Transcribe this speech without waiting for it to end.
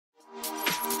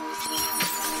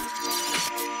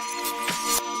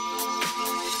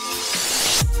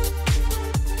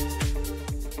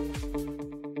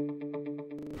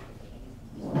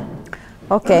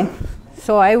Okay,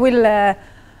 so I will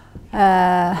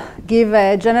give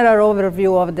a general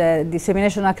overview of the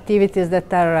dissemination activities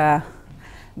that are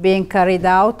being carried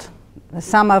out.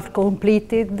 Some are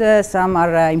completed, some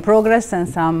are in progress, and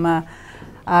some are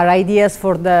ideas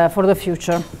for the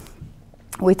future.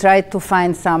 We tried to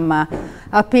find some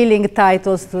appealing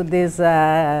titles to these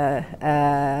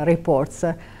reports.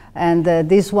 And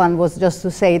this one was just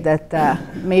to say that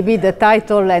maybe the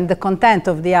title and the content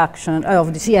of the action,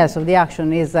 of the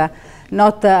action is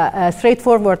not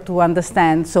straightforward to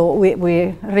understand. So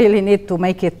we really need to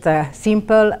make it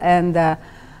simple and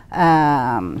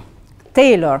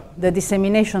tailor the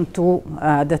dissemination to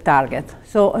the target.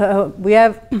 So we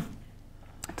have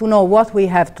to know what we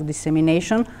have to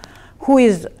dissemination, who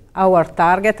is our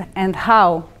target, and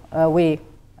how we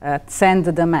send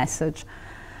the message.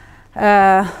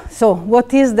 So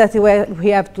what is that we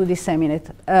have to disseminate?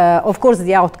 Of course,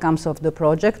 the outcomes of the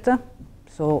project.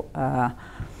 So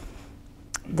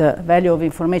the value of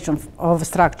information of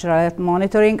structural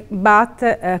monitoring, but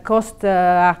cost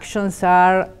actions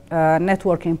are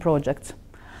networking projects.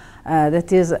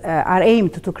 That is, are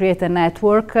aimed to create a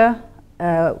network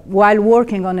while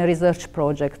working on a research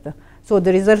project. So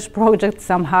the research project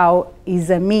somehow is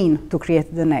a mean to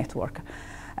create the network.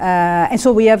 And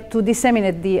so we have to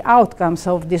disseminate the outcomes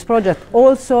of this project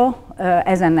also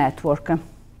as a network.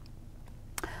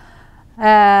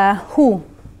 Who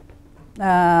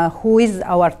is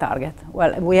our target?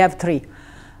 Well, we have three.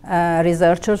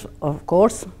 Researchers, of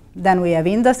course, then we have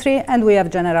industry, and we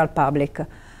have general public.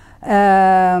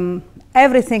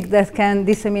 Everything that can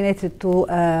disseminate it to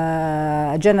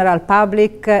general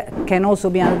public can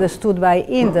also be understood by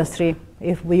industry.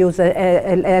 If we use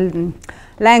a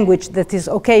language that is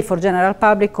okay for general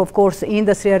public, of course,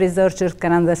 industry and researchers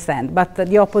can understand. But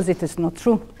the opposite is not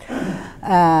true.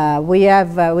 We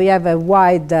have a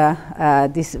wide,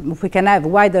 we can have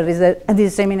wider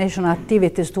dissemination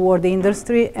activities toward the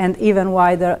industry and even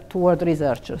wider toward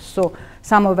researchers. So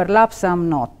some overlap, some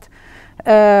not.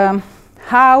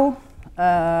 How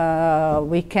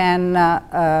we can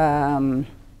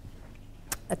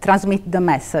transmit the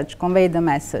message, convey the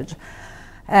message.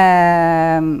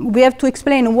 We have to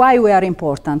explain why we are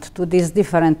important to these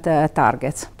different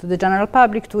targets, to the general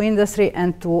public, to industry,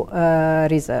 and to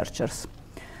researchers.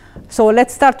 So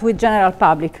let's start with general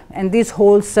public, and this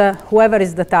holds whoever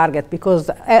is the target, because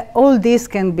all this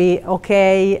can be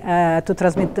okay to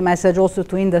transmit the message also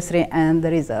to industry and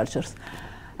the researchers.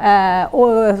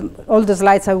 All the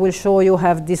slides I will show you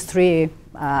have these three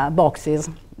boxes.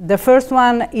 The first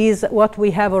one is what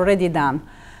we have already done.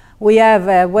 We have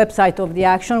a website of the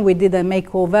action. We did a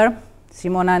makeover.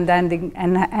 Simona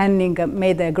and Henning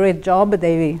made a great job.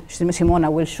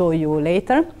 Simona will show you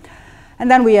later.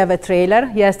 And then we have a trailer.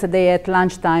 Yesterday at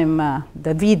lunchtime,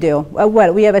 the video.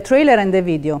 Well, we have a trailer and a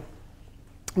video.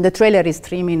 The trailer is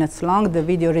 3 minutes long. The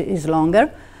video is longer.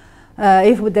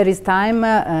 If there is time,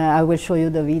 I will show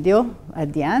you the video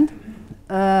at the end.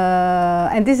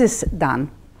 And this is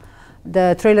done.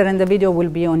 The trailer and the video will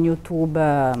be on YouTube,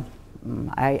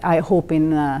 I hope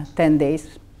in 10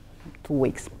 days, 2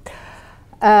 weeks.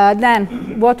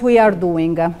 Then what we are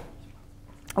doing,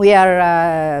 we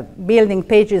are building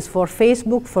pages for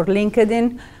Facebook, for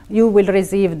LinkedIn. You will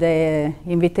receive the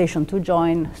invitation to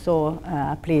join, so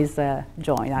please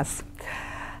join us.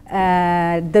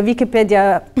 The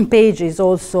Wikipedia page is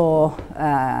also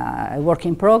a work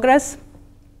in progress.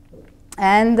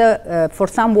 And for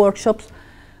some workshops,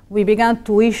 we began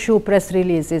to issue press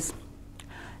releases.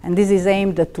 And this is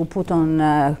aimed to put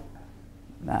on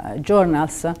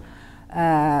journals.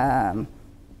 Well,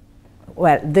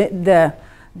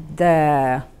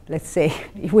 let's say,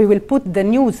 we will put the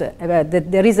news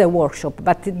that there is a workshop,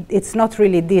 but it's not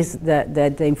really this,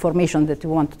 the information that we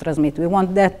want to transmit. We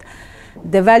want that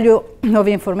the value of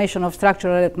information of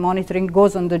structural monitoring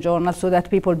goes on the journal so that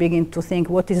people begin to think,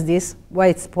 what is this, why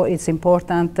it's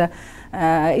important,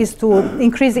 is to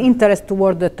increase interest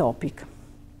toward the topic.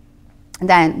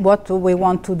 Then what we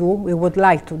want to do, we would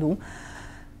like to do,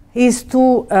 is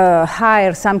to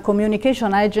hire some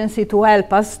communication agency to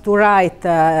help us to write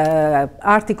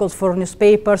articles for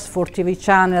newspapers, for TV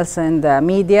channels and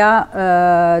media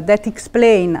that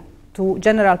explain to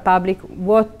general public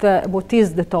what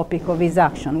is the topic of his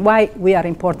action, why we are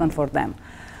important for them.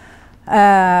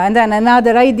 And then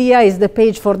another idea is the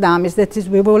page for dummies. That is,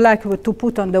 we would like to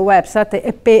put on the website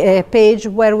a page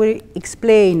where we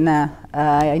explain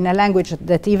in a language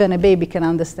that even a baby can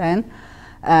understand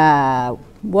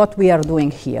what we are doing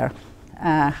here.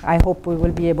 I hope we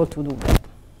will be able to do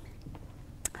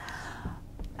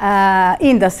that.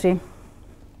 Industry.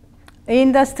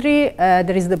 Industry,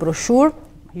 there is the brochure.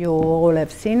 You all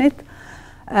have seen it.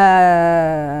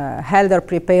 Helder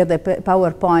prepared a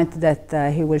PowerPoint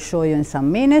that he will show you in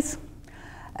some minutes.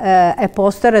 A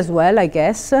poster as well, I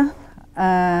guess.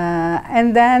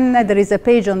 And then there is a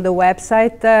page on the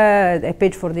website, a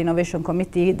page for the Innovation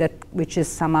Committee, which is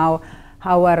somehow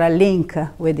our link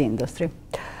with industry.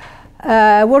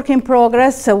 Work in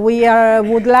progress, we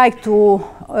would like to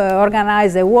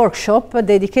organize a workshop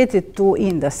dedicated to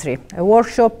industry, a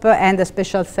workshop and a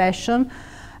special session.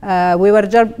 We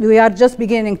are just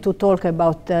beginning to talk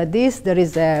about this. There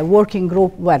is a working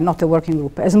group, well, not a working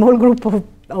group, a small group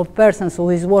of persons who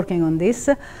is working on this,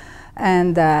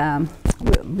 and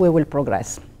we will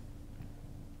progress.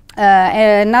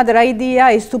 Another idea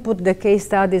is to put the case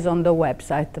studies on the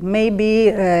website, maybe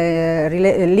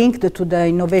linked to the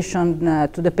innovation,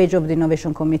 to the page of the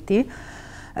Innovation Committee,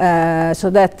 so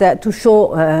that to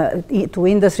show to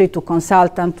industry, to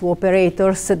consultants, to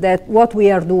operators that what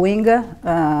we are doing,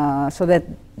 so that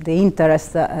the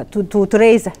interest, to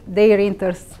raise their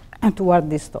interest toward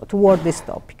this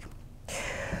topic.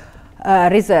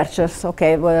 Researchers,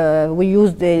 okay, we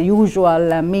use the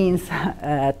usual means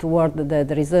toward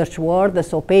the research world,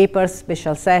 so papers,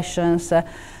 special sessions.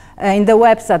 In the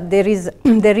website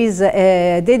there is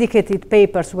dedicated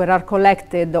papers where are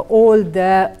collected all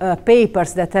the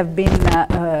papers that have been,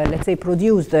 let's say,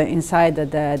 produced inside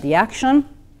the action.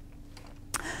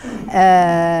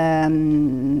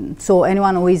 So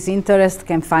anyone who is interested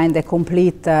can find a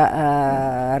complete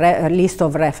list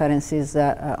of references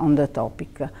on the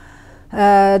topic.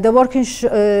 The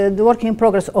work in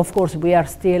progress, of course, we are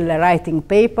still writing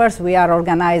papers. We are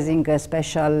organizing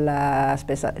special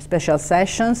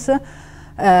sessions.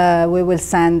 We will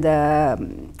send,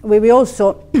 we will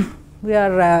also,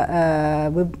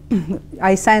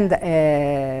 I send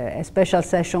a special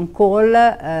session call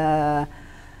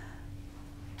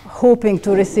hoping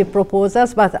to receive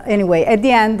proposals, but anyway, at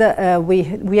the end,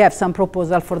 we have some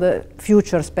proposal for the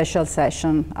future special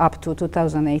session up to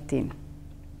 2018.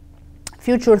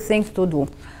 Future things to do.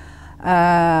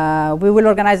 We will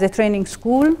organize a training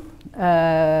school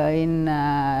in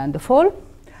the fall.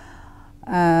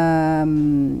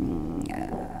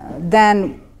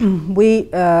 Then we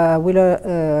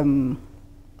will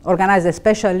organize a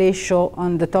special issue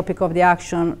on the topic of the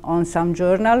action on some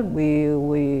journal.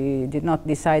 We did not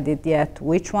decide it yet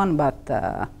which one, but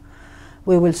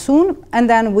we will soon. And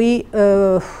then we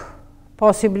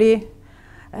possibly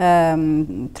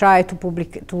try to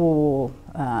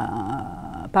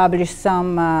publish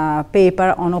some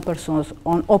paper on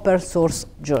open source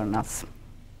journals.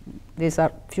 These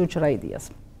are future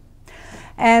ideas.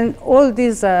 And all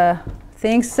these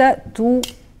things to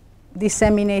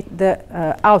disseminate the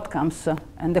outcomes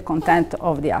and the content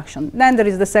of the action. Then there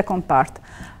is the second part,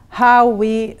 how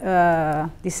we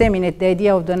disseminate the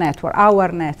idea of the network,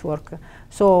 our network.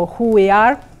 So who we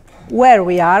are, where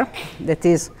we are, that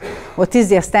is, what is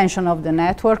the extension of the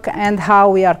network, and how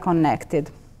we are connected.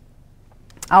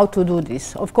 How to do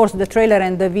this. Of course, the trailer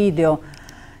and the video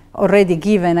already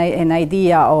give an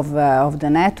idea of the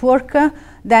network.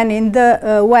 Then in the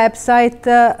website,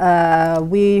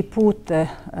 we put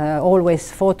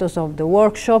always photos of the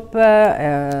workshop,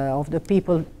 of the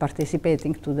people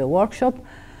participating to the workshop.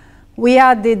 We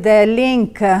added a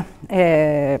link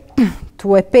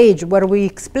to a page where we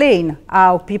explain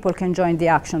how people can join the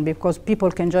action, because people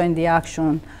can join the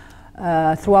action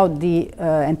throughout the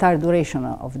entire duration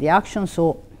of the action.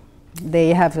 So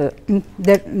they have,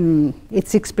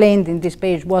 it's explained in this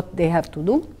page what they have to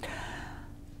do.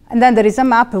 And then there is a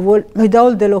map with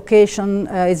all the location.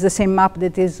 It's the same map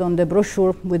that is on the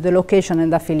brochure with the location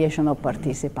and affiliation of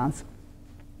participants.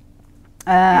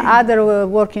 Other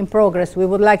work in progress, we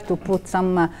would like to put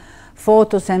some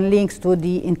photos and links to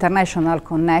the international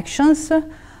connections,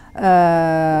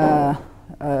 that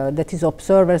is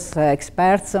observers,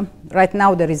 experts. Right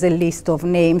now there is a list of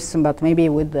names, but maybe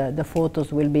with the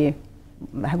photos will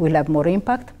have more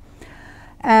impact.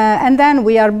 And then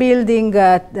we are building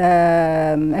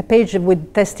a page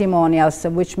with testimonials,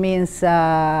 which means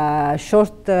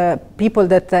people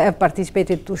that have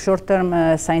participated to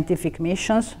short-term scientific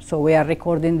missions. So we are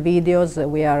recording videos,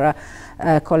 we are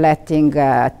collecting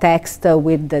text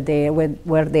where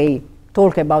they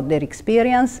talk about their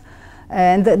experience,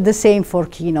 and the same for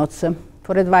keynotes.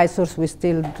 For advisors, we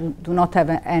still do not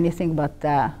have anything, but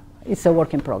it's a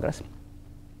work in progress.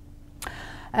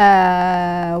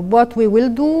 What we will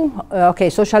do, okay,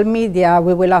 social media,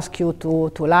 we will ask you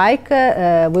to like.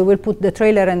 We will put the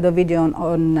trailer and the video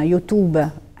on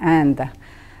YouTube, and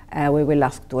we will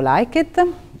ask to like it.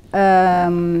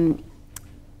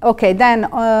 Okay, then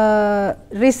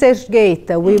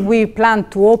ResearchGate, we plan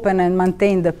to open and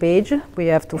maintain the page. We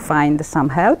have to find some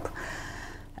help.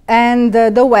 And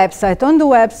the website. On the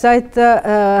website,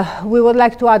 we would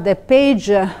like to add a page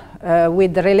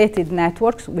with related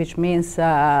networks, which means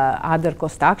other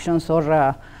cost actions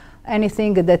or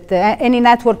anything that, any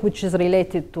network which is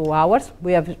related to ours.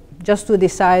 We have just to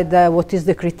decide what is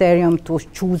the criterion to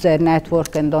choose a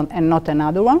network and not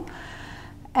another one.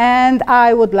 And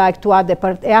I would like to add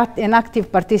an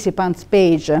active participants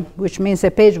page, which means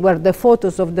a page where the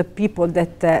photos of the people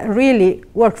that really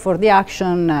work for the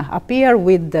action appear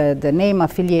with the name,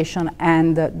 affiliation,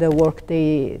 and the work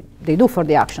they do for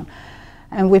the action.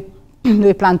 And we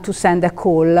plan to send a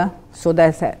call so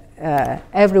that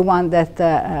everyone that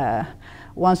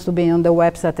wants to be on the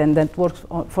website and that works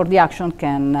for the action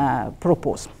can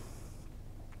propose.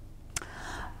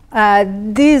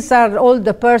 These are all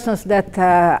the persons that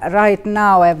right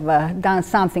now have done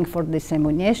something for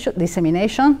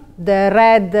dissemination. The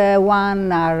red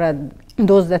one are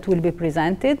those that will be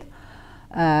presented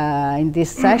in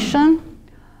this session.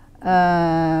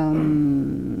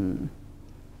 And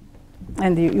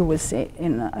you will see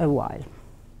in a while.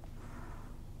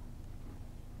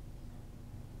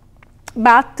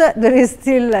 But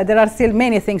there are still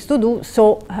many things to do,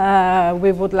 so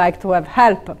we would like to have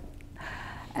help.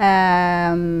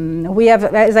 We have,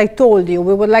 as I told you,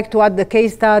 we would like to add the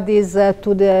case studies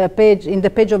to the page, in the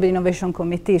page of the Innovation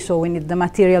Committee, so we need the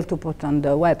material to put on the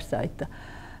website.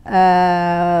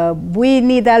 We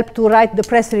need help to write the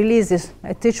press releases.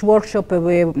 At each workshop,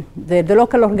 the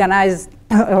local organizers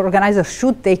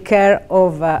should take care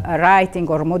of writing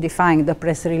or modifying the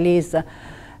press release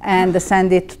and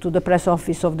send it to the press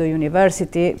office of the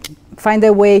university. Find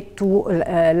a way to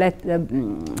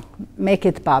make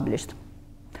it published.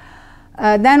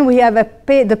 Then we have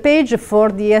the page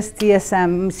for the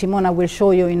STSM. Simona will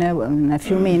show you in a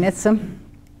few minutes.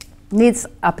 Needs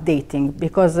updating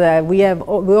because we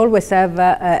always have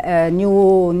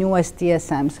new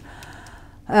STSMs.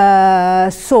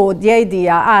 So the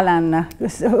idea, Alan,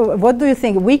 what do you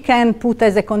think? We can put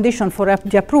as a condition for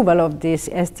the approval of this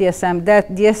STSM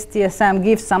that the STSM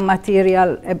gives some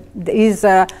material, is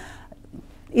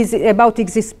about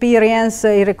its experience,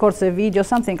 he records a video,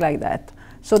 something like that.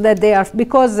 So that they are,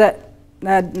 because the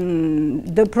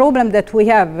problem that we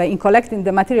have in collecting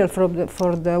the material for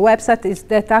the website is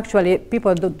that actually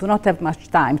people do not have much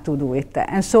time to do it.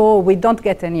 And so we don't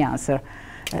get any answer.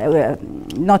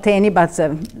 Not any, but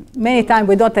many times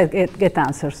we don't get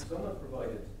answers. Some are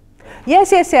provided.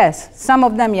 Yes, yes, yes. Some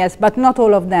of them, yes, but not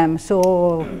all of them.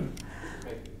 So,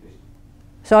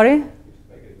 sorry?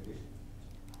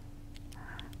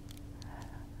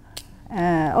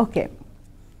 Okay.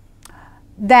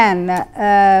 Then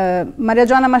Maria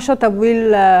Joana Masciota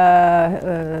will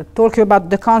talk about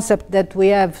the concept that we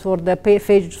have for the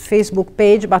Facebook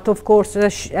page, but of course,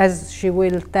 as she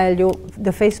will tell you, the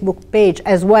Facebook page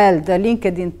as well, the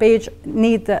LinkedIn page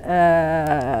need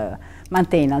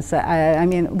maintenance. I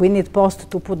mean, we need posts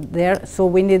to put there, so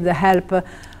we need the help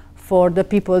for the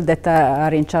people that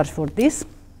are in charge for this.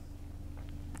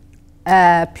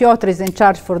 Piotr is in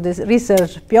charge for this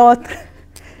research. Piotr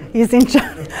is in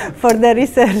charge for the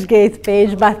ResearchGate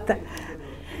page,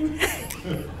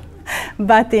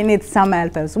 but he needs some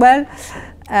help as well.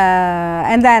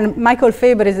 And then Michael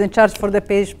Faber is in charge for the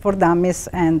page for dummies,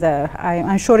 and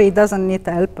I'm sure he doesn't need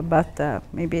help, but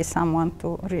maybe someone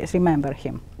to remember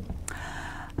him.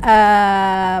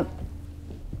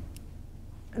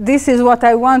 This is what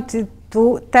I wanted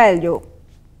to tell you.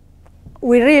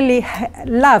 We really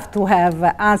love to have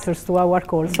answers to our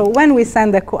calls. So when we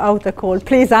send out a call,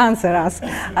 please answer us.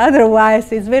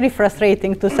 Otherwise, it's very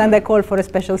frustrating to send a call for a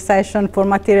special session, for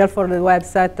material for the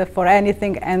website, for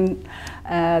anything, and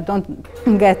don't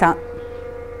get on.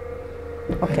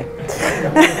 Okay.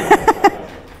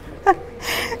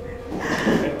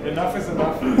 Enough is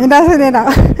enough. Enough is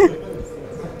enough.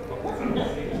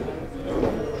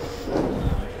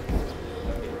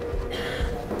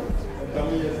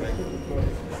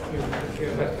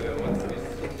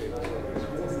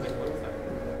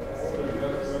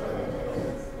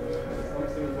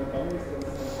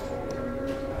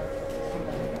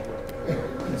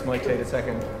 This might take a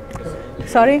second.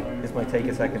 Sorry? This might take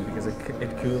a second because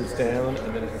it cools down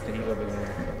and then it has to heat up again.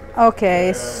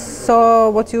 Okay, so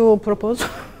what you propose?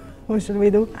 What should we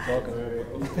do?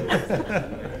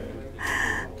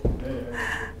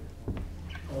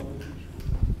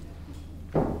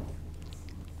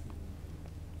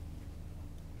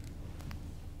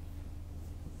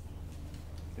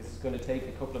 This is going to take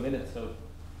a couple of minutes, so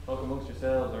talk amongst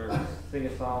yourselves or sing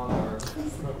a song or...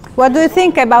 What do you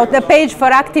think about the page for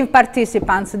active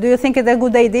participants? Do you think it's a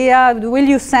good idea? Will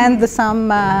you send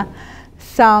some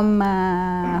some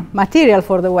material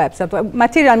for the website.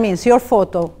 Material means your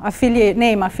photo,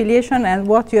 name, affiliation, and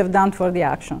what you have done for the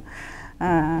action.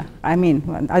 I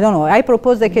mean, I don't know, I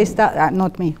proposed a case study,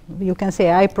 not me, you can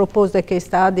say I proposed a case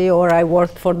study, or I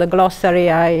worked for the glossary,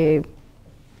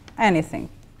 anything.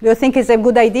 Do you think it's a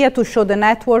good idea to show the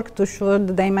network, to show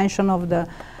the dimension of the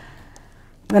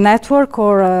network,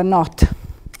 or not? I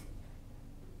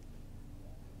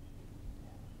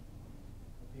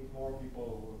think more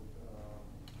people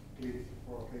would click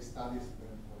for case studies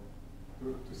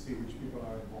than to see which people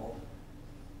are involved.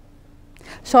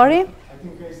 Sorry? I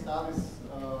think case studies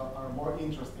are more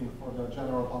interesting for the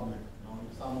general public. You know,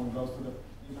 if someone goes to the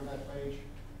internet page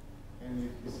and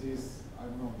if he sees, I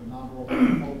don't know, the number of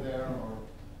people there or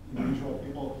individual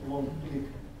people, he won't click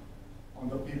on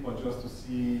the people just to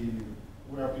see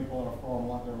where people are from,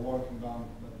 what they're working on.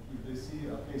 But if they see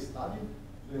a case study,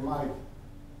 they might.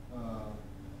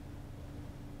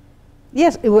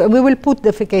 Yes, we will put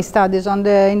the case studies on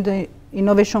in the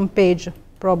innovation page,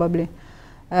 probably.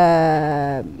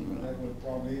 That will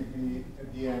probably be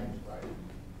at the end, right?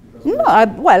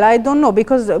 No, well, I don't know,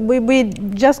 because we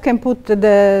just can put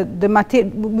the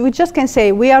material. We just can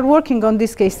say we are working on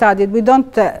this case study. We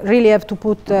don't really have to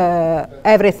put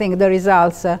everything, the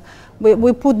results.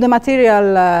 We put the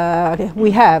material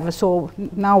we have. So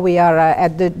now we are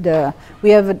at we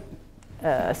have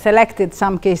selected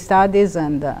some case studies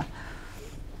and.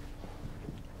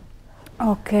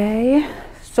 Okay.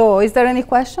 So is there any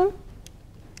question?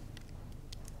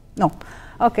 No.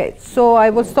 Okay. So I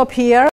will stop here.